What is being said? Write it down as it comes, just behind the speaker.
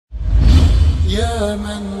يا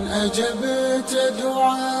من أجبت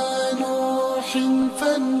دعاء نوح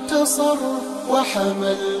فانتصر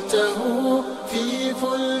وحملته في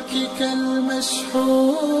فلكك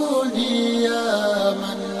المشحون يا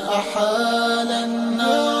من أحال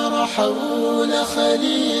النار حول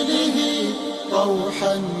خليله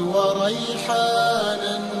روحا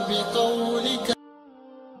وريحانا بقولك.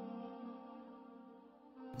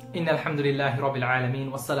 إن الحمد لله رب العالمين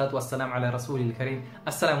والصلاة والسلام على رسول الكريم.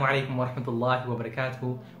 Assalamu alaikum wa rahmatullahi wa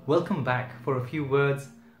barakatuh. Welcome back for a few words.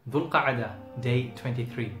 Dhul Qa'dah, day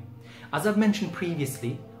 23. As I've mentioned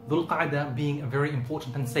previously, Dhul Qa'dah being a very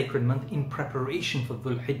important and sacred month in preparation for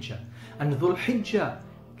Dhul Hijjah. And Dhul Hijjah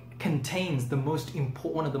contains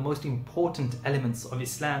one of the most important elements of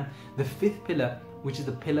Islam, the fifth pillar, which is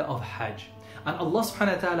the pillar of Hajj. And Allah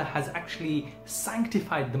subhanahu wa ta'ala has actually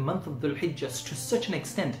sanctified the month of Dhul Hijjah to such an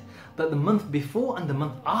extent that the month before and the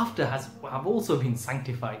month after have also been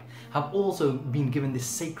sanctified, have also been given this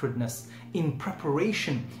sacredness in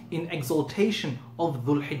preparation, in exaltation of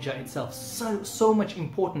Dhul Hijjah itself. So much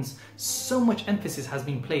importance, so much emphasis has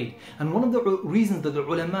been played. And one of the reasons that the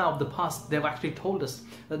ulamah of the past, they've actually told us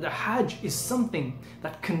that the Hajj is something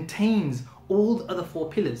that contains all the other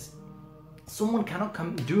four pillars. Someone cannot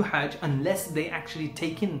come do Hajj unless they actually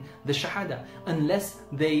take in the Shahada, unless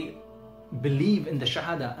they believe in the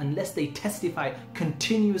Shahada, unless they testify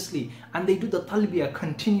continuously and they do the Talbiyah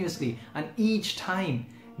continuously, and each time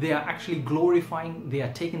they are actually glorifying, they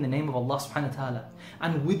are taking the name of Allah subhanahu wa ta'ala.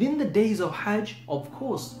 And within the days of Hajj, of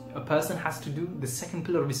course, a person has to do the second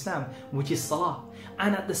pillar of Islam, which is Salah.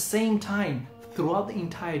 And at the same time, throughout the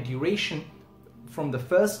entire duration, from the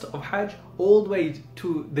first of Hajj all the way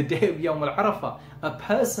to the day of Yawm al-Arafah, a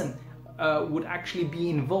person would actually be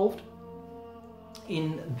involved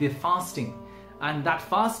in the fasting. And that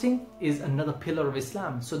fasting is another pillar of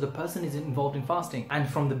Islam. So the person is involved in fasting. And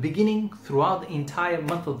from the beginning, throughout the entire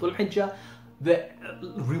month of Dhul Hijjah, the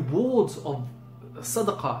rewards of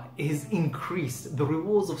sadaqah is increased. The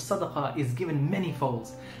rewards of sadaqah is given many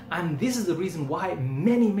folds. And this is the reason why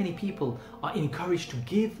many people are encouraged to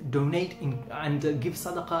give, donate and give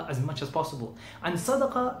sadaqah as much as possible. And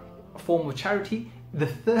sadaqah, a form of charity, the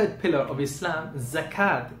third pillar of Islam,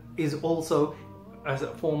 zakat, is also as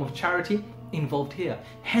a form of charity involved here.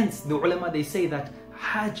 Hence the ulama, they say that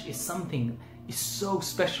Hajj is something is so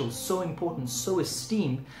special, so important, so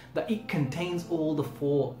esteemed that it contains all the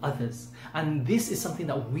four others. And this is something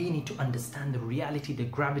that we need to understand, the reality, the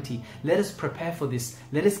gravity. Let us prepare for this.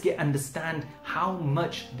 Let us understand how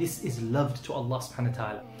much this is loved to Allah subhanahu wa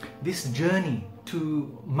ta'ala. This journey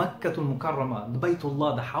to Makkatul Mukarramah, the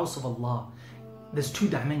Baytullah, the house of Allah, there's two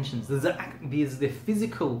dimensions. There's the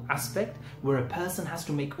physical aspect where a person has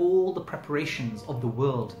to make all the preparations of the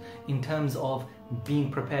world in terms of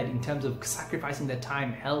being prepared, in terms of sacrificing their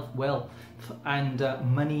time, health, wealth and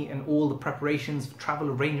money and all the preparations, travel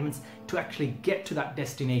arrangements to actually get to that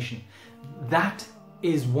destination. That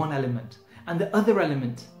is one element. And the other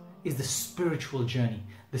element is the spiritual journey.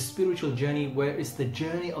 The spiritual journey where it's the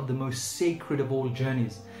journey of the most sacred of all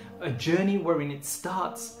journeys. A journey wherein it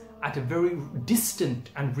starts at a very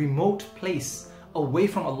distant and remote place away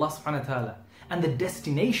from Allah subhanahu wa ta'ala. And the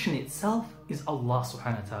destination itself is Allah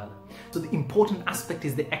subhanahu wa ta'ala. So the important aspect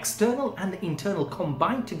is the external and the internal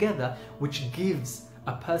combined together, which gives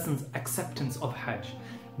a person's acceptance of Hajj.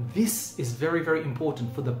 This is very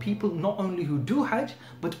important for the people not only who do Hajj,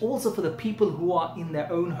 but also for the people who are in their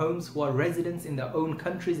own homes, who are residents in their own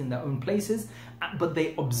countries, in their own places, but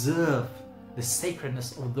they observe the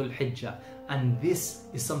sacredness of Dhul Hijjah. And this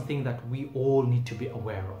is something that we all need to be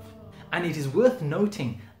aware of. And it is worth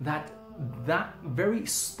noting that that very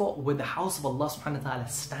spot where the house of Allah subhanahu wa ta'ala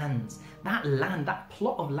stands, that land, that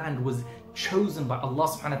plot of land was chosen by Allah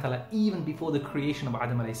subhanahu wa ta'ala even before the creation of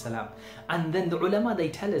Adam alayhi salam. And then the ulama, they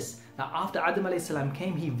tell us that after Adam alayhi salam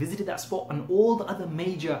came, he visited that spot, and all the other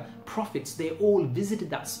major prophets, they all visited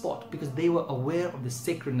that spot because they were aware of the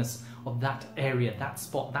sacredness of that area, that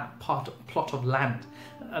spot, that plot of land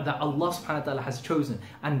that Allah subhanahu wa ta'ala has chosen.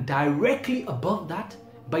 And directly above that,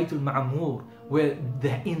 Baytul Ma'mur, where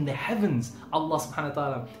in the heavens Allah subhanahu wa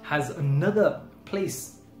ta'ala has another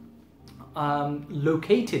place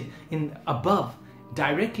located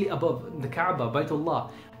directly above the Kaaba, Baytullah.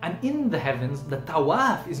 And in the heavens, the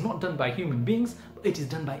tawaf is not done by human beings, but it is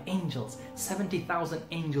done by angels. 70,000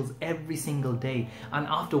 angels every single day. And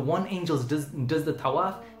after one angel does the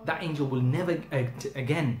tawaf, that angel will never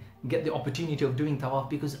again get the opportunity of doing tawaf,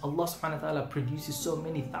 because Allah subhanahu wa ta'ala produces so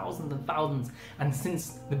many thousands and thousands, and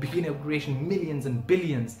since the beginning of creation, millions and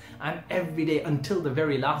billions, and every day until the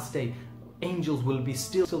very last day, angels will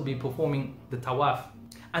still be performing the tawaf.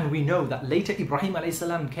 And we know that later Ibrahim alayhi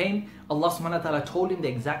salam came, Allah subhanahu wa ta'ala told him the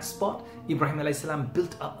exact spot. Ibrahim alayhi salam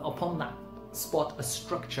built up upon that spot a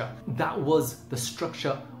structure. That was the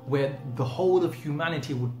structure where the whole of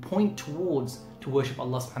humanity would point towards to worship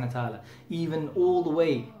Allah subhanahu wa ta'ala, even all the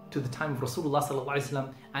way to the time of Rasulullah sallallahu alaihi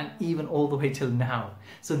wasallam, and even all the way till now.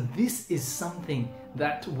 So this is something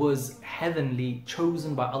that was heavenly,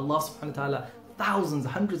 chosen by Allah subhanahu wa ta'ala thousands,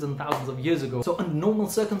 hundreds and thousands of years ago. So under normal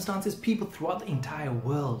circumstances, people throughout the entire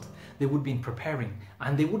world, they would be preparing,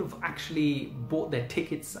 and they would have actually bought their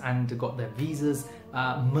tickets and got their visas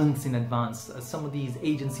months in advance. Some of these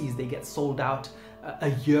agencies, they get sold out a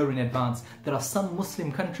year in advance. There are some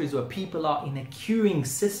Muslim countries where people are in a queuing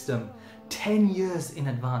system 10 years in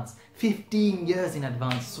advance, 15 years in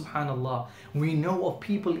advance, subhanallah. We know of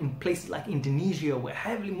people in places like Indonesia, where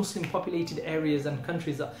heavily Muslim populated areas and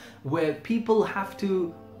countries are, where people have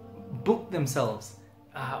to book themselves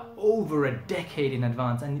over a decade in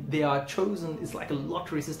advance, and they are chosen. It's like a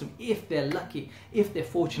lottery system if they're lucky, if they're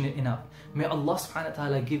fortunate enough. May Allah subhanahu wa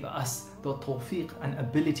ta'ala give us the tawfiq and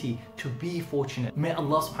ability to be fortunate. May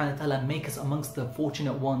Allah subhanahu wa ta'ala make us amongst the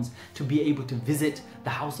fortunate ones to be able to visit the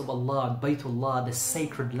house of Allah, Baytullah, the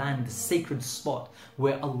sacred land, the sacred spot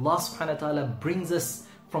where Allah subhanahu wa ta'ala brings us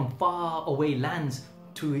from far away lands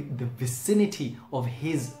to the vicinity of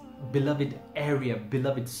His beloved area,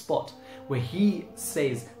 beloved spot, where He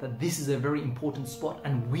says that this is a very important spot,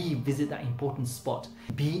 and we visit that important spot.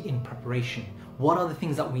 Be in preparation. What are the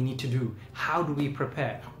things that we need to do? How do we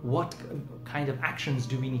prepare? What kind of actions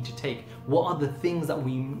do we need to take? What are the things that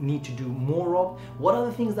we need to do more of? What are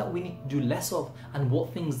the things that we need to do less of? And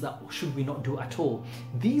what things that should we not do at all?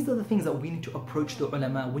 These are the things that we need to approach the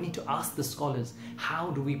ulama. We need to ask the scholars, how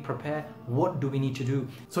do we prepare? What do we need to do?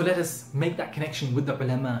 So let us make that connection with the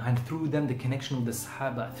ulama, and through them the connection with the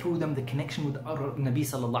sahaba, through them the connection with Nabi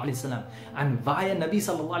sallallahu alaihi wasallam, and via Nabi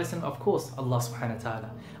sallallahu alaihi wasallam, of course, Allah subhanahu wa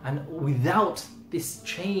ta'ala. And without this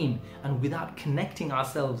chain, and without connecting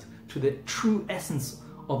ourselves to the true essence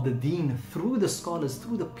of the deen through the scholars,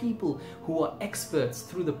 through the people who are experts,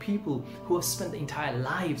 through the people who have spent their entire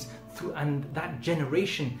lives through, and that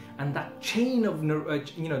generation and that chain of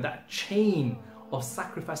that chain of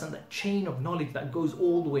sacrifice and that chain of knowledge that goes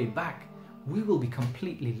all the way back, we will be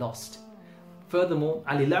completely lost. Furthermore,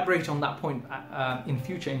 I'll elaborate on that point in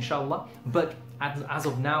future, inshallah. But as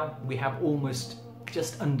of now, we have almost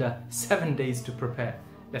just under 7 days to prepare.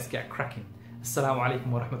 Let's get cracking. Assalamu alaikum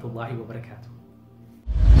wa rahmatullahi wa barakatuh.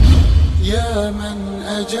 يا من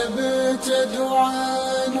أجبت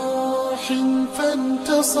دعاء نوح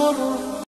فانتصر